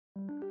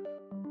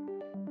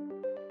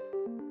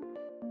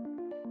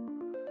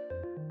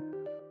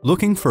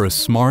Looking for a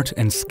smart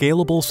and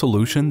scalable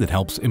solution that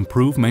helps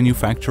improve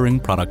manufacturing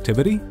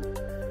productivity?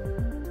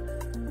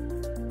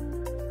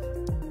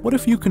 What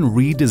if you can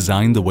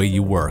redesign the way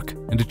you work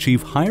and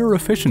achieve higher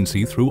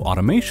efficiency through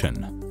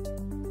automation?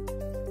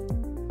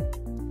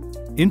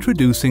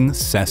 Introducing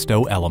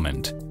SESTO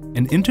Element,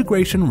 an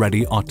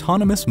integration-ready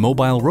autonomous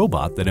mobile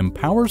robot that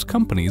empowers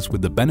companies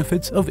with the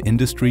benefits of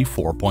Industry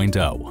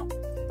 4.0.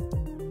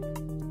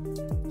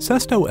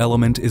 SESTO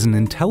Element is an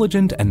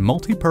intelligent and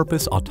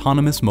multi-purpose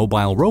autonomous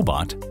mobile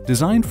robot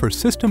designed for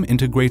system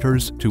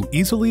integrators to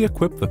easily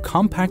equip the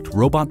compact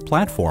robot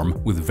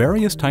platform with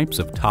various types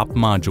of top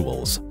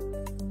modules.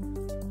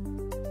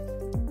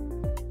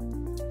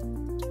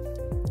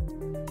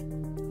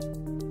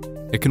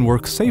 It can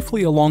work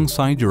safely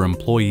alongside your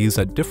employees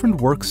at different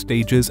work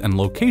stages and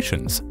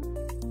locations,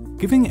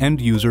 giving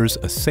end users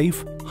a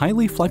safe,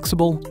 highly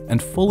flexible,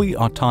 and fully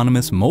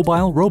autonomous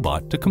mobile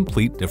robot to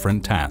complete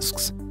different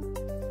tasks.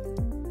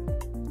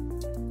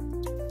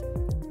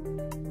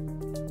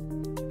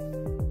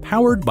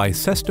 Powered by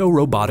SESTO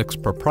Robotics'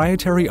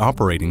 proprietary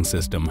operating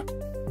system,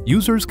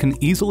 users can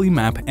easily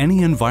map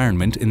any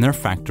environment in their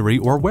factory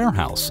or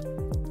warehouse,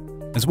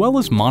 as well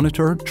as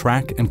monitor,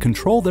 track, and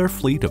control their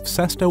fleet of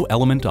SESTO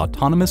Element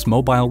autonomous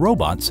mobile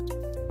robots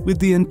with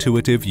the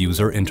intuitive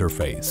user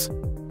interface.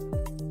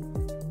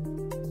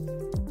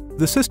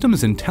 The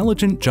system's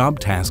intelligent job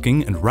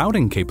tasking and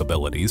routing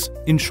capabilities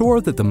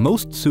ensure that the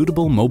most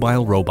suitable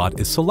mobile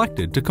robot is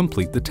selected to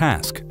complete the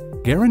task,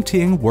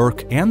 guaranteeing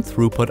work and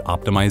throughput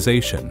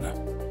optimization.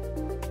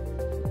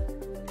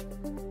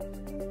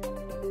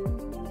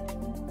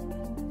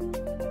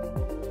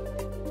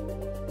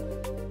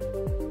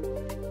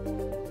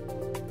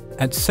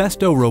 At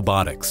SESTO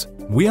Robotics,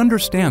 we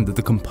understand that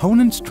the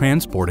components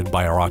transported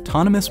by our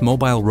autonomous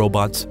mobile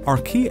robots are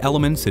key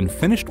elements in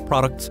finished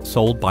products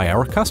sold by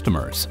our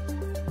customers.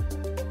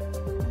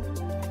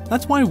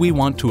 That's why we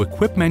want to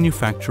equip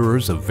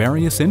manufacturers of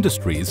various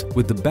industries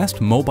with the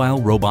best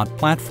mobile robot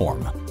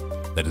platform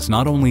that is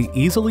not only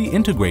easily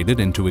integrated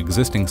into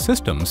existing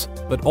systems,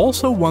 but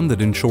also one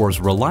that ensures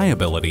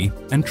reliability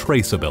and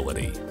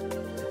traceability.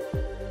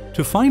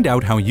 To find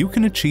out how you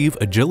can achieve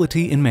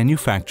agility in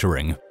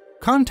manufacturing,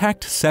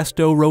 contact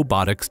SESTO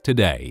Robotics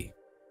today.